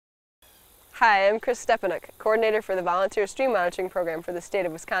Hi, I'm Chris Stepanuk, Coordinator for the Volunteer Stream Monitoring Program for the state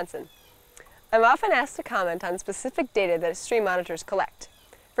of Wisconsin. I'm often asked to comment on specific data that stream monitors collect.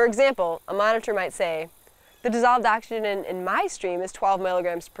 For example, a monitor might say, "The dissolved oxygen in my stream is 12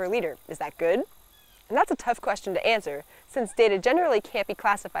 milligrams per liter. Is that good?" And that's a tough question to answer, since data generally can't be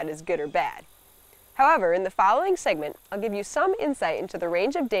classified as good or bad. However, in the following segment, I'll give you some insight into the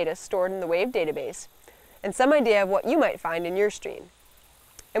range of data stored in the WAVE database and some idea of what you might find in your stream.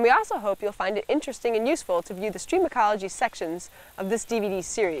 And we also hope you'll find it interesting and useful to view the stream ecology sections of this DVD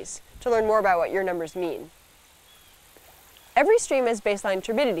series to learn more about what your numbers mean. Every stream has baseline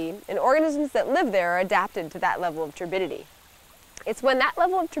turbidity, and organisms that live there are adapted to that level of turbidity. It's when that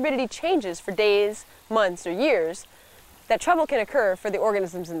level of turbidity changes for days, months, or years that trouble can occur for the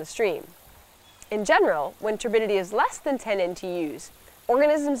organisms in the stream. In general, when turbidity is less than 10 NTUs,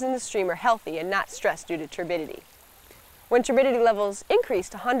 organisms in the stream are healthy and not stressed due to turbidity. When turbidity levels increase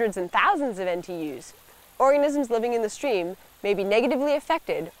to hundreds and thousands of NTUs, organisms living in the stream may be negatively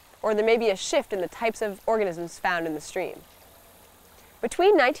affected, or there may be a shift in the types of organisms found in the stream.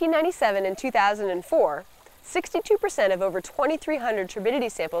 Between 1997 and 2004, 62% of over 2,300 turbidity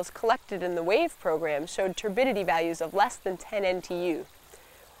samples collected in the WAVE program showed turbidity values of less than 10 NTU,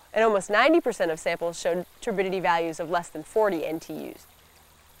 and almost 90% of samples showed turbidity values of less than 40 NTUs.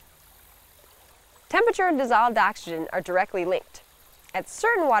 Temperature and dissolved oxygen are directly linked. At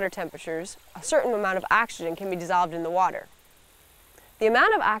certain water temperatures, a certain amount of oxygen can be dissolved in the water. The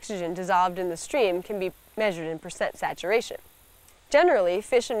amount of oxygen dissolved in the stream can be measured in percent saturation. Generally,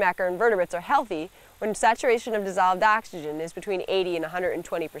 fish and macroinvertebrates are healthy when saturation of dissolved oxygen is between 80 and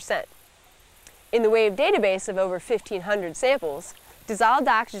 120%. In the WAVE database of over 1,500 samples, dissolved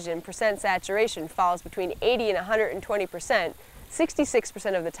oxygen percent saturation falls between 80 and 120%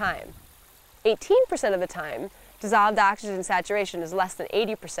 66% of the time. 18% of the time, dissolved oxygen saturation is less than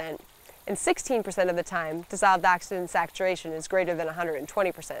 80%, and 16% of the time, dissolved oxygen saturation is greater than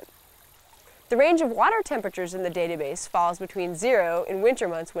 120%. The range of water temperatures in the database falls between 0 in winter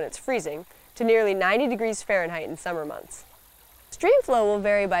months when it's freezing to nearly 90 degrees Fahrenheit in summer months. Stream flow will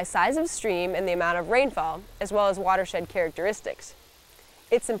vary by size of stream and the amount of rainfall, as well as watershed characteristics.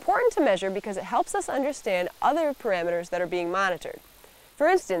 It's important to measure because it helps us understand other parameters that are being monitored. For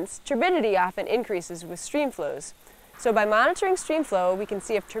instance, turbidity often increases with stream flows, so by monitoring stream flow, we can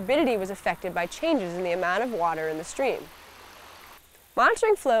see if turbidity was affected by changes in the amount of water in the stream.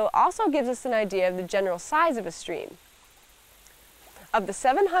 Monitoring flow also gives us an idea of the general size of a stream. Of the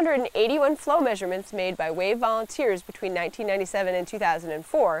 781 flow measurements made by WAVE volunteers between 1997 and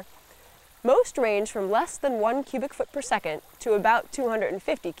 2004, most range from less than 1 cubic foot per second to about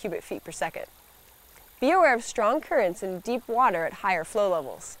 250 cubic feet per second. Be aware of strong currents in deep water at higher flow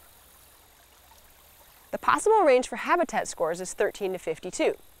levels. The possible range for habitat scores is 13 to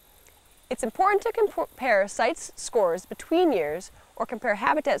 52. It's important to compare sites scores between years or compare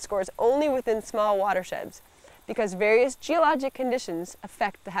habitat scores only within small watersheds because various geologic conditions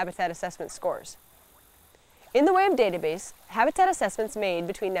affect the habitat assessment scores. In the WAVE database, habitat assessments made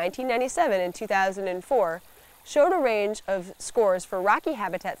between 1997 and 2004 showed a range of scores for rocky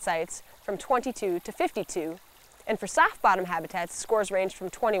habitat sites from 22 to 52, and for soft bottom habitats, scores ranged from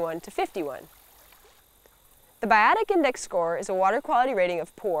 21 to 51. The biotic index score is a water quality rating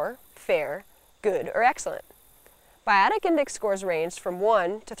of poor, fair, good, or excellent. Biotic index scores ranged from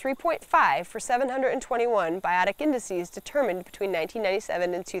 1 to 3.5 for 721 biotic indices determined between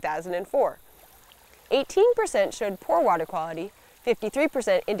 1997 and 2004. 18% showed poor water quality,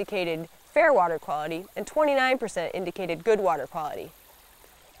 53% indicated fair water quality, and 29% indicated good water quality.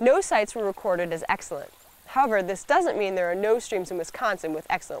 No sites were recorded as excellent. However, this doesn't mean there are no streams in Wisconsin with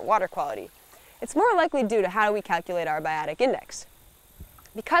excellent water quality. It's more likely due to how we calculate our biotic index.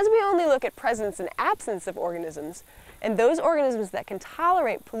 Because we only look at presence and absence of organisms, and those organisms that can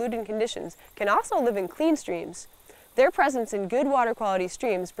tolerate polluted conditions can also live in clean streams, their presence in good water quality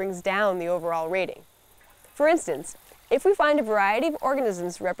streams brings down the overall rating. For instance, if we find a variety of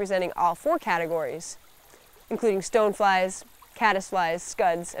organisms representing all 4 categories, including stoneflies, caddisflies,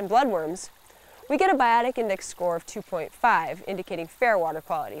 scuds, and bloodworms, we get a biotic index score of 2.5, indicating fair water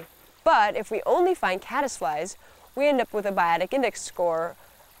quality. But if we only find caddisflies, we end up with a biotic index score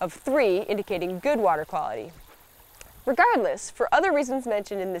of 3, indicating good water quality. Regardless, for other reasons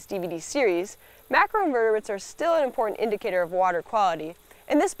mentioned in this DVD series, macroinvertebrates are still an important indicator of water quality,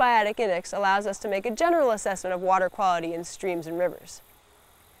 and this biotic index allows us to make a general assessment of water quality in streams and rivers.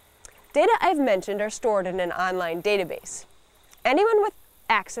 Data I've mentioned are stored in an online database. Anyone with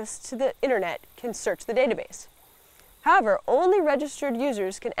access to the internet can search the database. However, only registered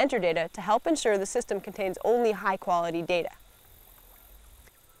users can enter data to help ensure the system contains only high-quality data.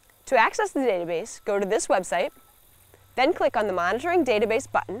 To access the database, go to this website, then click on the Monitoring Database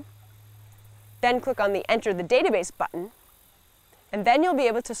button, then click on the Enter the Database button, and then you'll be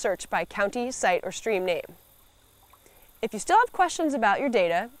able to search by county, site, or stream name. If you still have questions about your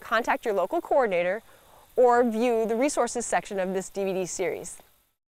data, contact your local coordinator or view the resources section of this DVD series.